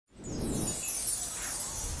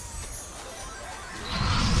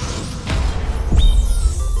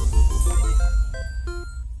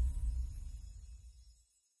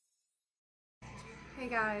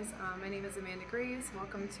guys, my name is Amanda Graves.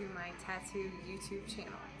 Welcome to my tattoo YouTube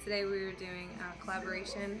channel. Today we are doing a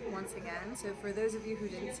collaboration once again. So for those of you who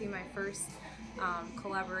didn't see my first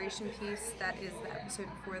collaboration piece, that is the episode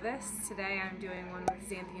before this. Today I'm doing one with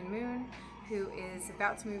Xanthian Moon, who is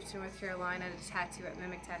about to move to North Carolina to tattoo at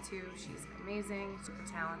Mimic Tattoo. She's amazing, super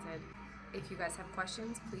talented. If you guys have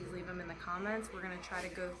questions, please leave them in the comments. We're going to try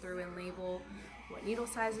to go through and label what needle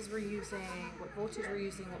sizes we're using, what voltage we're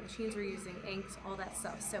using, what machines we're using, inks, all that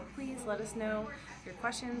stuff. So please let us know your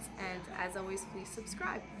questions, and as always, please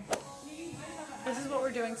subscribe. This is what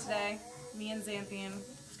we're doing today, me and Xanthian.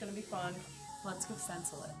 It's going to be fun. Let's go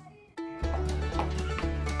stencil it. I'm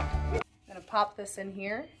going to pop this in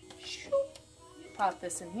here. Pop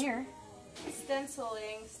this in here.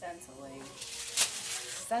 Stenciling, stenciling,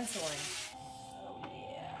 stenciling. Oh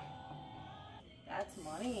yeah. That's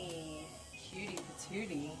money. Cutie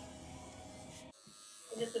patootie.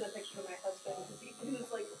 I just did a picture of my husband because he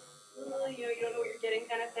was like, oh, you know, you don't know what you're getting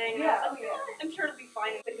kind of thing. Yeah. And I was like, I'm sure it'll be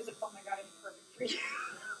fine. And because oh my god, it's perfect for you.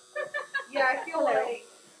 Yeah, I feel like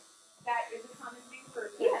that is a common thing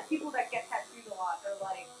for people that get tattooed a lot. They're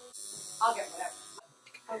like, I'll get whatever.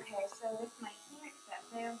 Okay, so this might seem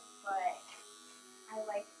excessive, but I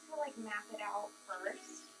like to map it out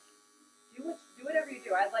first. Do whatever you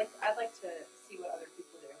do. I'd like to see what other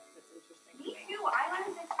people do. That's interesting. Me too. I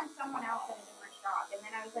learned this from someone else at a different shop, and then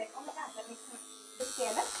I was like, oh my gosh, that makes sense. Just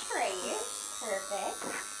stand up straight. Perfect.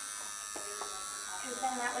 Because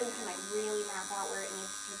then that way we can really map out where it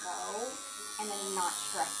needs to go, and then not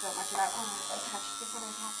stress so much about, oh, I touched this on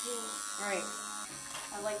my tattoo. Right.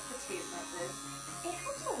 I like the tape method. It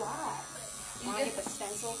helps a lot. You want to get the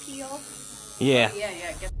stencil peel? Yeah. Oh,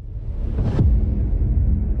 yeah. Get.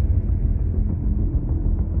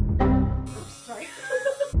 Oops, sorry.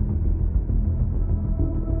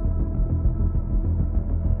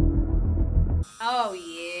 Oh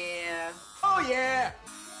yeah. Oh yeah.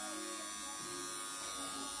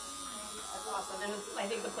 That's awesome. And I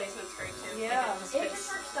think the placement's great too. Yeah. Like, It just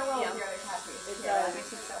works so well with your other tattoos. It does. It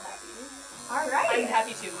makes me so happy. All right. I'm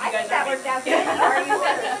happy too. You I guys think that are worked out amazing. good. Are you?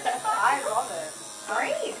 I love it.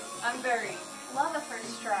 Great. I'm very. Love a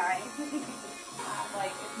first try. Like,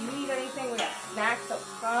 if you need anything, we have snacks up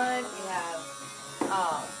front. We have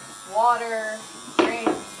water,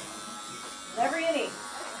 drinks, whatever you need.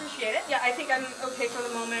 Appreciate it. Yeah, I think I'm okay for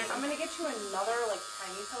the moment. I'm gonna get you another like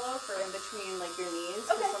tiny pillow for in between like your knees.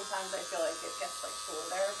 Okay. Because sometimes I feel like it gets like sore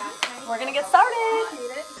there. Okay. We're gonna get started.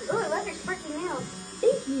 Ooh, I love your sparkly nails.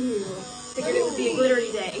 Thank you. Figured it would be a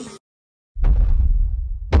glittery day.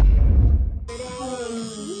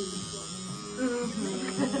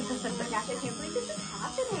 Gosh, I can't believe this is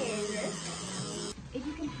happening. If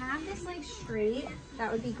you can have this like straight,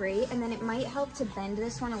 that would be great. And then it might help to bend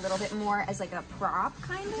this one a little bit more as like a prop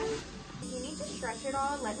kind of. If you need to stretch it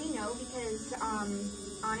all, let me know, because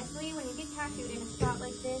honestly, when you get tattooed in a spot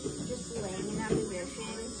like this, just laying in that position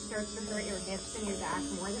starts to hurt your hips and your back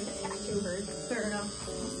more than the tattoo hurts. Fair enough.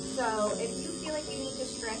 So if you feel like you need to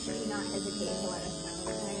stretch, do not hesitate to let us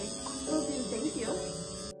know, okay? Will do. Thank you.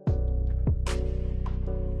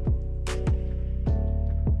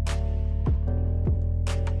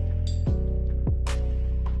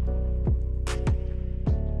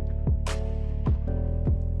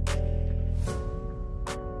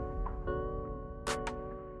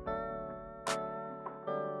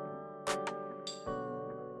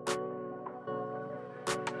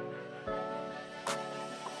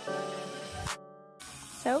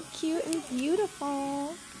 So cute and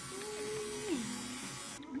beautiful.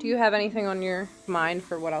 Do you have anything on your mind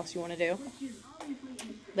for what else you want to do?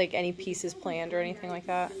 Like any pieces planned or anything like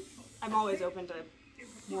that? I'm always open to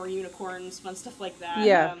more unicorns, fun stuff like that.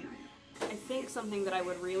 Yeah. I think something that I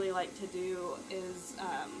would really like to do is,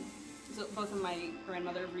 so both of my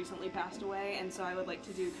grandmother recently passed away, and so I would like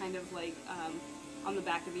to do kind of like, on the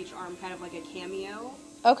back of each arm, kind of like a cameo.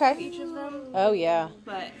 Okay. Each of them. Oh yeah.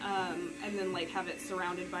 But, and then like have it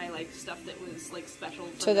surrounded by like stuff that was like special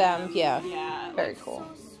for To them, yeah. Yeah. Very like, cool.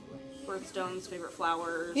 Birthstones, favorite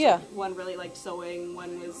flowers. Yeah. One really liked sewing,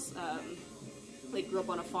 one was, like grew up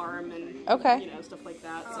on a farm and, Okay. you know, stuff like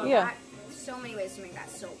that. So Yeah. So many ways to make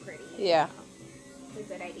that so pretty. Yeah. It's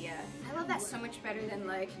a good idea. I love that so much better than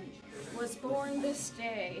like, was born this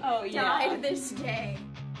day. Oh, yeah. Died this day.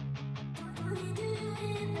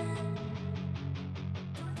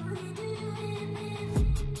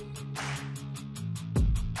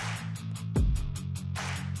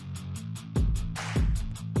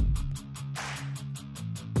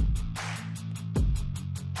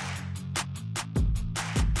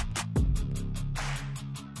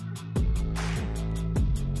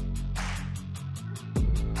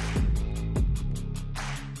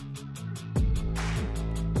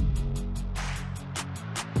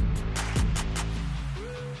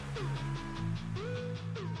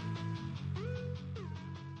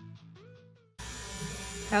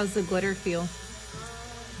 How's the glitter feel?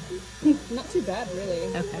 Not too bad,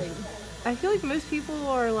 really. Okay. I feel like most people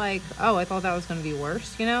are like, oh, I thought that was going to be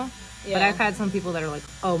worse, you know? Yeah. But I've had some people that are like,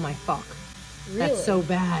 oh my fuck. Really? That's so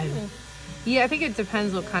bad. Yeah, I think it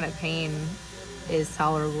depends what kind of pain is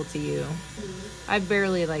tolerable to you. I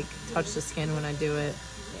barely like touch the skin when I do it.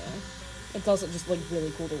 Yeah. It's also just like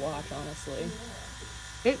really cool to watch, honestly.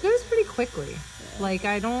 It goes pretty quickly. Yeah. Like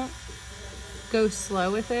I don't go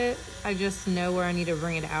slow with it. I just know where I need to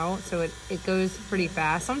bring it out, so it goes pretty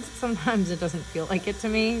fast. Sometimes it doesn't feel like it to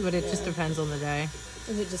me, but it just depends on the day.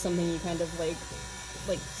 Is it just something you kind of like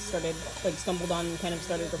started, like stumbled on and kind of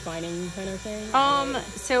started refining kind of thing?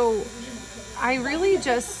 So I really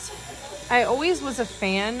just, I always was a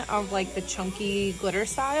fan of like the chunky glitter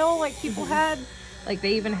style like people had. Like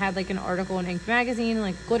they even had like an article in Ink magazine,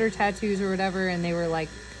 like glitter tattoos or whatever, and they were like,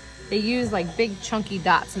 they used like big chunky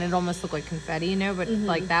dots and it almost looked like confetti, you know, but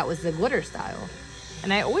like that was the glitter style.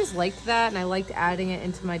 And I always liked that, and I liked adding it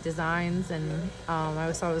into my designs, and I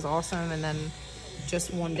always thought it was awesome. And then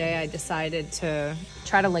just one day I decided to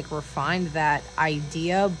try to like refine that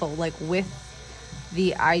idea, but like with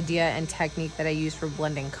the idea and technique that I use for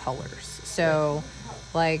blending colors. So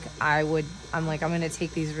like I'm gonna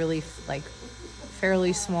take these really like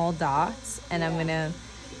fairly small dots, and I'm gonna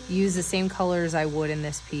use the same colors I would in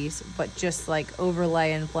this piece, but just like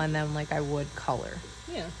overlay and blend them like I would color.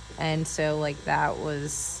 Yeah. And so like that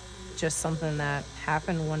was just something that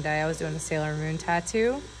happened one day. I was doing a Sailor Moon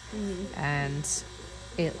tattoo, and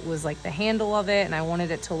it was like the handle of it, and I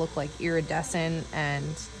wanted it to look like iridescent,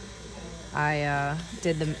 and I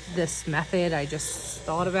did this method I just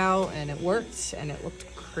thought about, and it worked, and it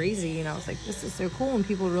looked crazy, and I was like, this is so cool, and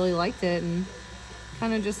people really liked it, and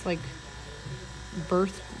kind of just like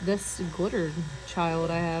birthed this glitter child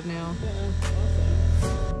I have now. Yeah, awesome.